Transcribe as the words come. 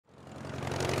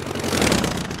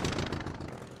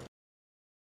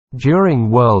During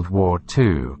World War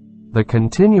II, the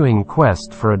continuing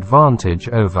quest for advantage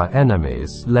over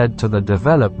enemies led to the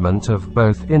development of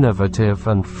both innovative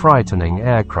and frightening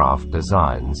aircraft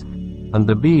designs, and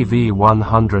the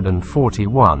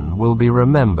Bv-141 will be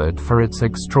remembered for its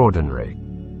extraordinary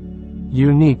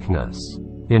uniqueness.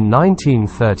 In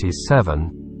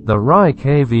 1937, the Reich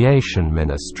Aviation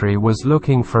Ministry was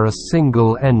looking for a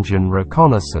single-engine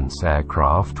reconnaissance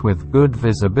aircraft with good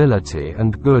visibility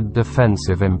and good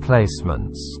defensive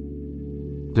emplacements.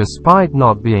 Despite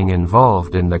not being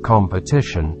involved in the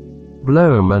competition,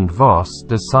 Blohm and Voss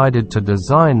decided to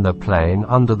design the plane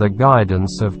under the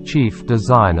guidance of chief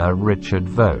designer Richard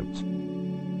Vogt.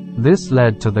 This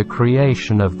led to the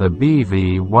creation of the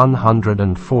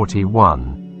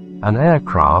Bv-141, an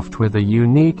aircraft with a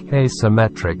unique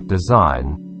asymmetric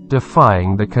design,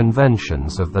 defying the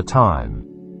conventions of the time.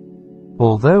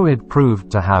 Although it proved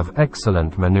to have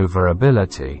excellent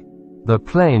maneuverability, the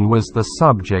plane was the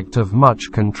subject of much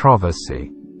controversy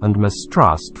and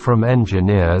mistrust from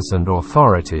engineers and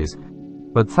authorities,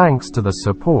 but thanks to the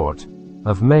support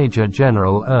of Major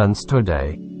General Ernst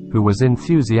Uday, who was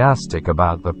enthusiastic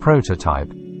about the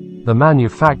prototype, the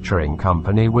manufacturing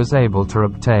company was able to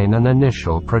obtain an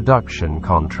initial production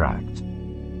contract.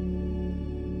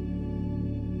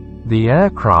 The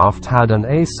aircraft had an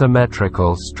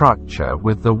asymmetrical structure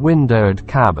with the windowed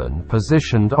cabin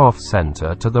positioned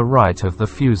off-center to the right of the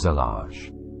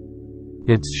fuselage.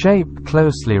 Its shape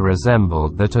closely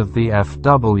resembled that of the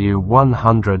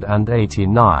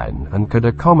FW-189 and could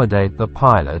accommodate the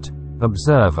pilot,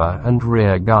 observer and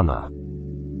rear gunner.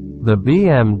 The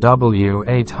BMW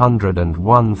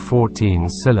 801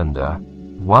 14-cylinder,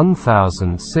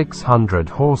 1,600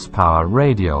 horsepower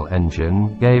radial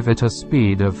engine gave it a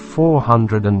speed of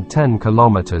 410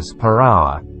 km per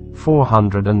hour,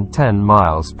 410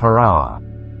 miles per hour.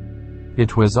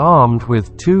 It was armed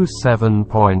with two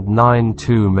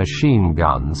 7.92 machine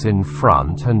guns in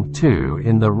front and two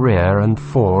in the rear and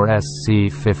four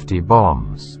SC-50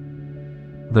 bombs.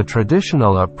 The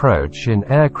traditional approach in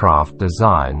aircraft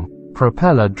design,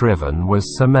 propeller-driven,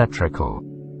 was symmetrical.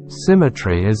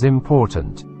 Symmetry is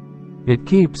important. It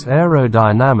keeps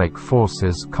aerodynamic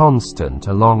forces constant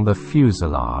along the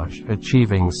fuselage,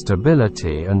 achieving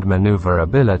stability and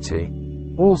maneuverability,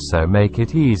 also make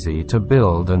it easy to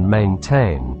build and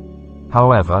maintain.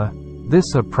 However,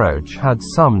 this approach had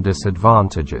some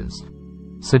disadvantages,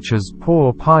 such as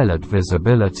poor pilot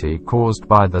visibility caused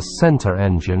by the center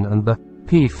engine and the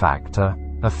P-factor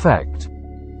effect.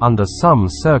 Under some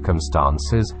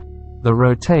circumstances, the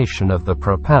rotation of the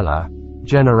propeller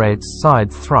generates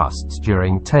side thrusts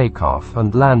during takeoff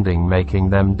and landing, making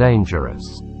them dangerous.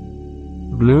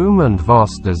 Blohm and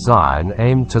Voss design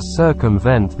aimed to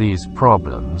circumvent these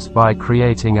problems by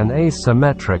creating an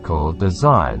asymmetrical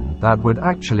design that would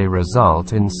actually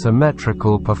result in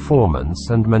symmetrical performance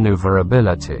and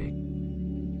maneuverability.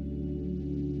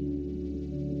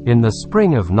 In the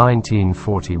spring of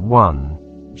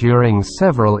 1941, during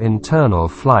several internal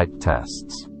flight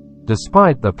tests,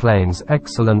 despite the plane's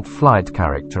excellent flight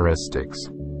characteristics,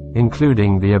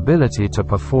 including the ability to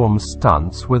perform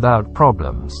stunts without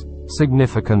problems,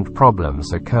 significant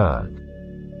problems occurred.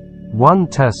 One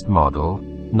test model,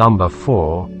 number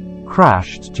 4,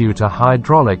 crashed due to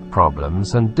hydraulic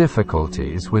problems and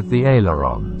difficulties with the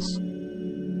ailerons.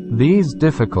 These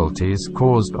difficulties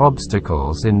caused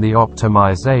obstacles in the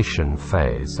optimization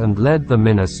phase and led the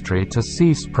ministry to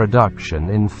cease production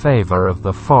in favor of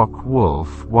the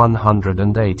Focke-Wulf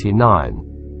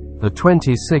 189. The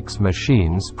 26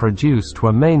 machines produced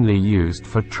were mainly used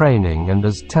for training and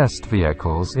as test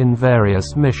vehicles in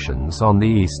various missions on the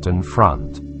Eastern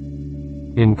Front.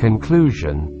 In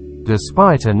conclusion,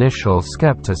 despite initial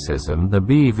skepticism, the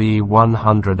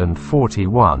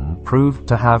Bv-141 proved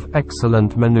to have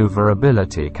excellent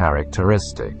maneuverability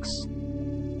characteristics.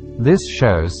 This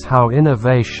shows how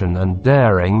innovation and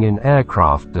daring in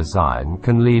aircraft design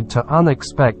can lead to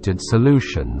unexpected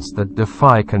solutions that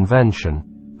defy convention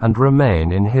and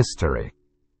remain in history.